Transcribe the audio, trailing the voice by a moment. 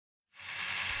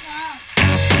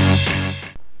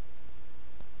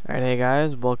Alright, hey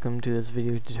guys, welcome to this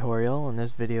video tutorial. In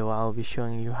this video I will be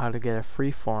showing you how to get a free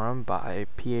forum by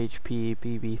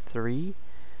PHPBB3.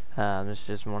 This is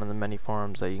just one of the many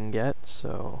forums that you can get.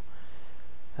 So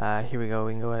here we go.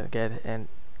 We can go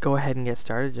ahead and get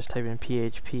started. Just type in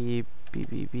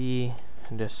PHPBB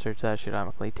and just search that. It should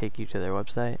automatically take you to their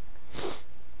website.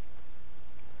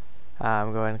 Go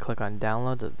ahead and click on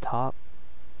downloads at the top.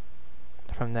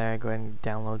 From there, go ahead and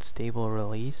download stable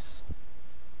release.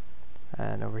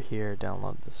 And over here,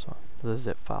 download this one, the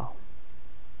zip file.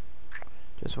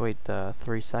 Just wait the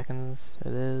 3 seconds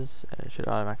it is, and it should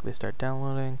automatically start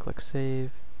downloading. Click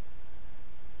save.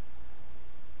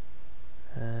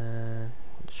 And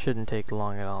it shouldn't take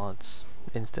long at all, it's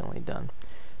instantly done.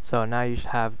 So now you should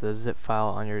have the zip file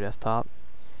on your desktop.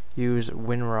 Use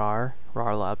WinRAR,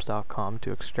 rarlabs.com,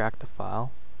 to extract the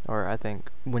file, or I think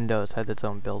Windows has its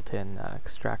own built-in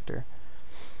extractor.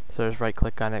 So just right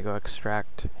click on it, go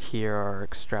extract here or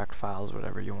extract files,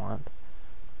 whatever you want.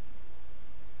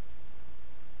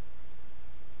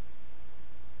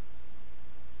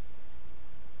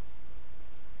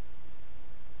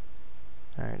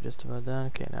 Alright, just about done.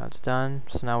 Okay, now it's done.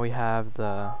 So now we have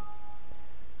the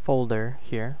folder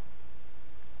here.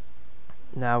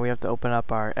 Now we have to open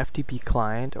up our FTP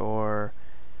client or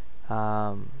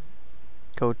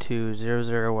go to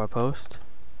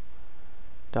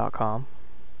 00webhost.com.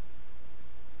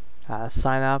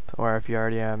 Sign up, or if you're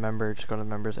already a member, just go to the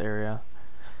members area.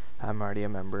 I'm already a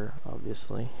member,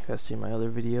 obviously. You guys see my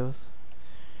other videos.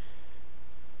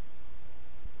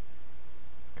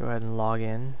 Go ahead and log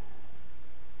in.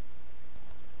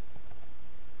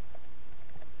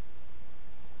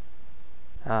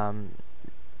 I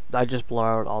just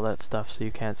blur out all that stuff so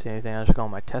you can't see anything. I just go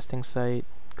on my testing site,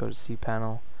 go to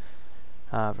cPanel.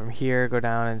 From here, go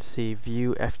down and see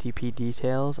View FTP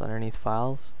Details underneath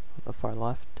Files on the far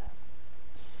left.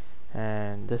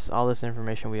 And all this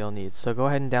information we'll need. So go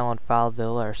ahead and download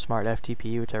FileZilla or Smart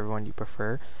FTP, whichever one you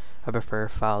prefer. I prefer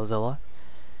FileZilla.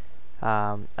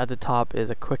 At the top is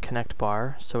a quick connect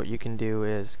bar. So what you can do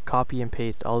is copy and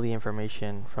paste all the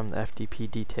information from the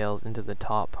FTP details into the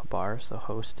top bar. So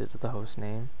host is the host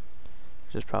name,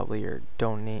 which is probably your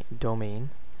domain,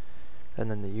 and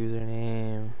then the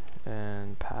username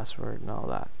and password and all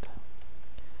that.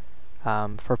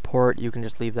 For port, you can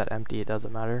just leave that empty, it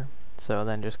doesn't matter. So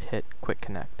then just hit quick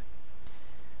connect.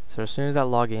 So as soon as that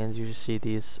logins, you just see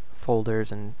these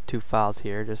folders and 2 files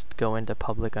here. Just go into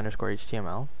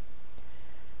public_HTML.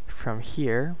 From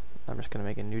here, I'm just going to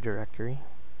make a new directory,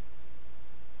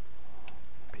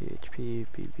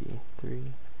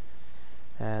 PHPBB3,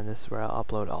 and this is where I'll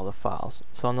upload all the files.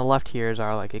 So on the left here is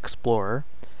our Explorer,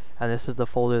 and this is the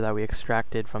folder that we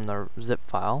extracted from the zip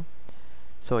file.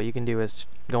 So what you can do is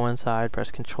go inside, press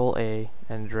Control A,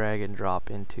 and drag and drop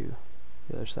into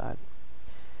the other side.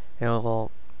 It will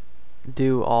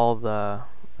do all the,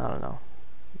 I don't know,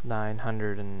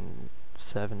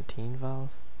 917 files?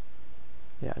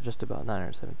 Yeah, just about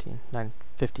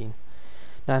 915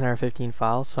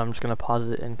 files. So I'm just going to pause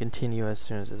it and continue as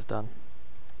soon as it's done.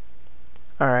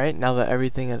 Alright, now that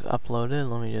everything is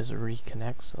uploaded, let me just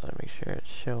reconnect so that I make sure it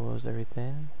shows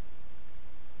everything.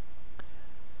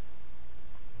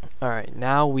 Alright,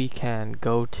 now we can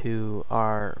go to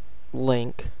our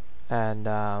link and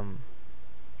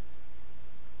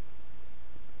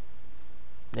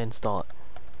install it.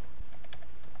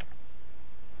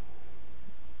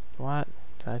 What?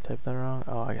 Did I type that wrong?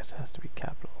 Oh, I guess it has to be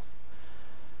capitals.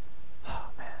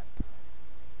 Oh, man.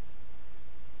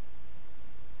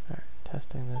 Alright,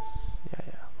 testing this.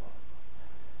 Yeah.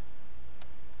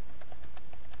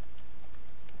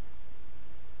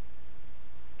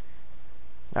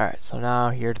 Alright, so now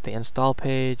here to the install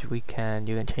page, you can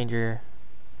change your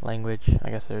language. I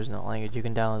guess there's no language. You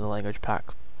can download the language pack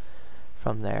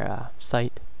from their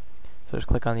site. So just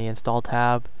click on the install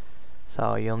tab.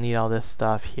 So you'll need all this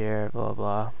stuff here, blah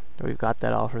blah. We've got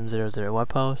that all from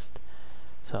 00webhost.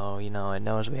 So it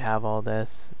knows we have all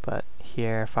this. But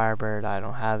here, Firebird, I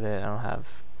don't have it. I don't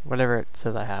have whatever it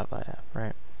says I have,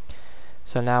 right?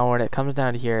 So now when it comes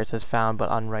down to here, it says found but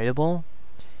unwritable.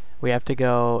 We have to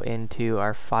go into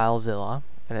our FileZilla,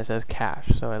 and it says cache.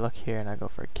 So I look here and I go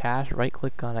for cache, right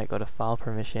click on it, go to file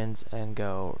permissions, and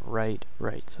go write.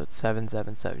 So it's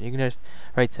 777. You can just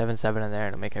write 77 in there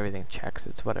and it'll make everything checks.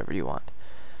 It's whatever you want.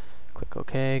 Click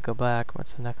OK, go back.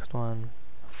 What's the next one?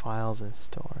 Files and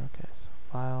store. Okay, so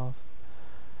files.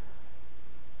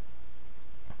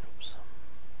 Oops.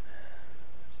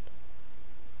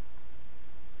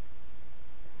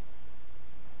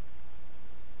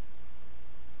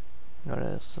 Go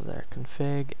to their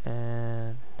config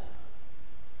and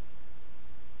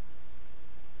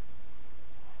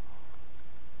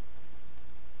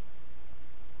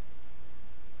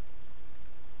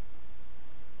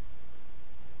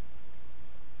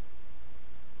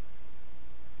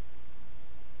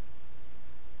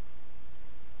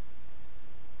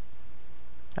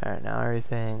Alright, now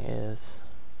everything is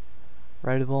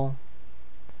writable.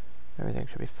 Everything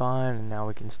should be fine, and now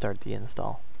we can start the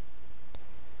install.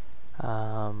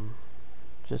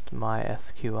 Just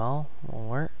MySQL will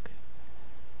work.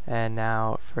 And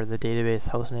now for the database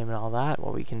hostname and all that,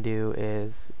 what we can do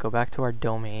is go back to our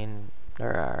domain,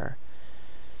 or our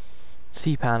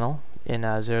cPanel in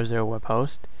 00 web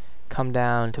host, come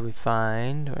down till we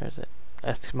find, where is it?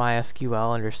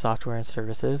 MySQL under software and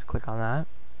services, click on that.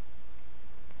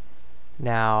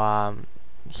 Now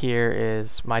here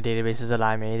is my databases that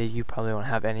I made. You probably won't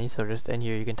have any, so just in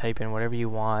here you can type in whatever you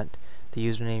want, the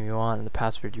username you want and the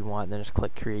password you want, and then just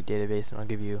click create database and it'll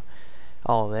give you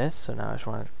all of this. So now I just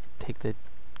want to take the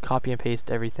copy and paste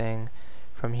everything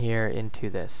from here into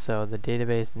this. So the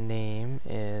database name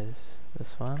is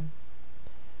this one,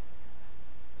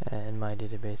 and my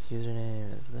database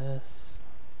username is this.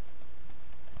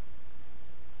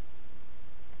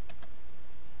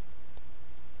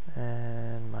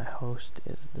 And my host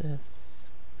is this.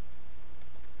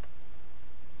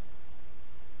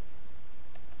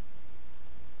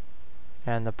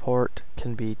 And the port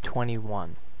can be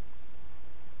 21.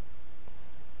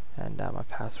 And my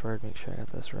password, make sure I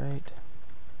got this right.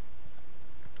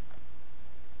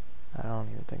 I don't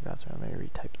even think that's right. I'm going to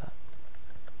retype that.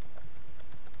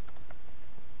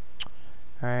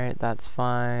 Alright, that's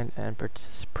fine. And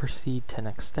proceed to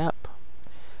next step.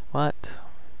 What?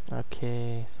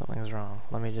 Okay, something's wrong.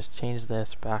 Let me just change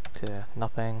this back to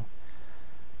nothing.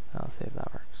 I'll see if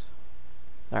that works.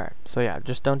 Alright, so yeah,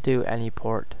 just don't do any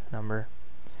port number.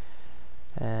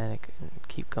 And it can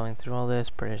keep going through all this.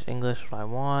 British English, what I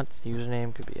want.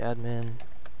 Username could be admin.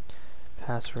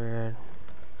 Password.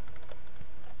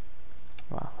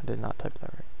 Wow, I did not type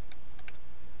that right.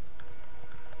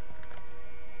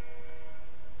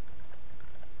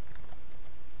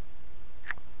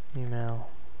 Email.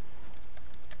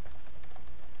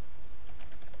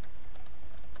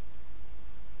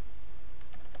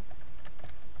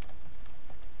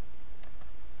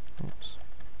 Oops.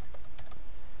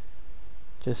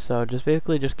 Just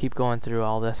basically just keep going through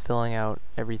all this, filling out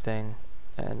everything,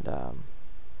 and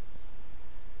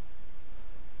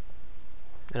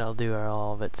it'll do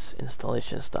all of its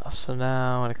installation stuff. So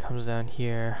now when it comes down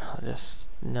here, I'll just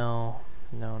no,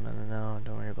 don't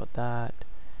worry about that.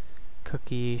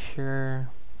 Cookie, sure.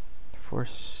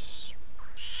 Force,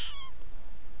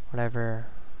 whatever.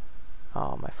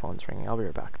 Oh, my phone's ringing. I'll be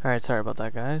right back. Alright, sorry about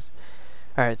that, guys.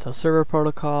 Alright, so server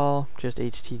protocol, just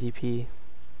HTTP.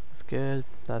 That's good.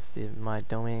 That's my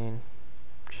domain.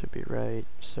 Should be right.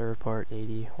 Server port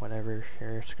 80, whatever.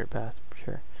 Sure. Script path,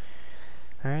 sure.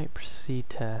 Alright, proceed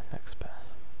to next path.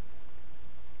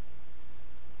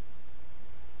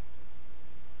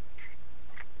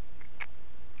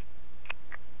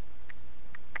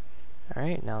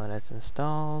 Alright, now that it's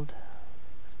installed,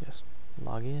 just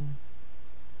log in.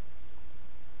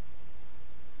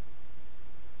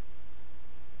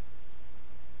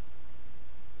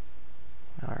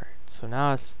 Alright, so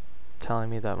now it's telling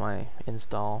me that my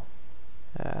install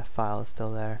file is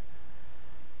still there,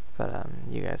 but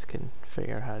you guys can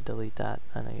figure out how to delete that.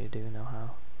 I know you do know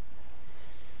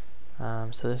how.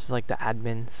 So this is like the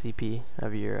admin CP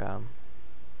of your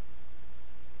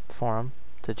forum,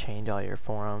 to change all your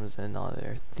forums and all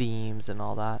their themes and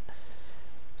all that.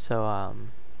 So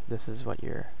this is what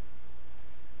your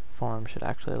forum should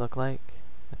actually look like.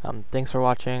 Thanks for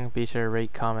watching. Be sure to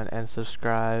rate, comment, and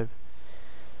subscribe.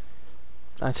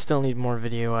 I still need more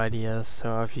video ideas,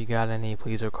 so if you got any,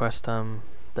 please request them.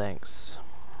 Thanks.